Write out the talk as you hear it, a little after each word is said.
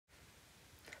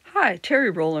Hi, Terry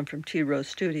Rowland from T Rose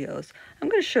Studios. I'm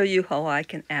going to show you how I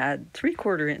can add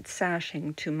 3/4 inch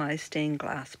sashing to my stained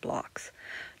glass blocks.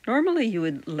 Normally you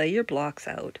would lay your blocks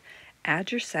out,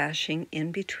 add your sashing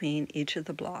in between each of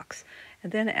the blocks,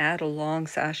 and then add a long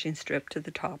sashing strip to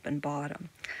the top and bottom.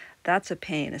 That's a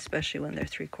pain, especially when they're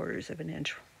 3/4 of an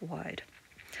inch wide.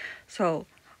 So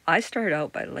I start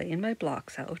out by laying my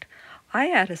blocks out. I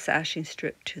add a sashing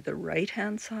strip to the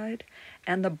right-hand side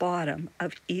and the bottom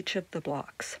of each of the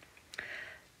blocks.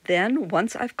 Then,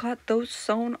 once I've got those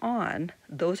sewn on,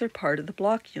 those are part of the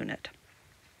block unit.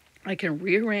 I can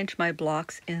rearrange my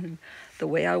blocks in the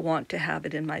way I want to have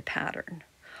it in my pattern.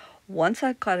 Once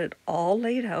I've got it all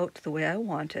laid out the way I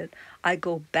want it, I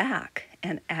go back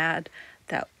and add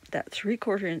that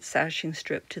 3/4 inch sashing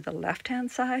strip to the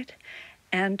left-hand side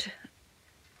and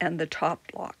the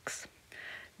top blocks.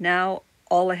 Now,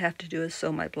 all I have to do is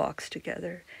sew my blocks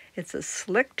together. It's a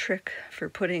slick trick for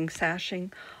putting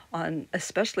sashing on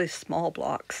especially small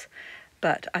blocks,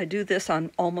 but I do this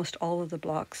on almost all of the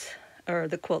blocks or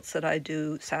the quilts that I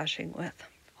do sashing with.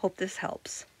 Hope this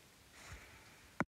helps.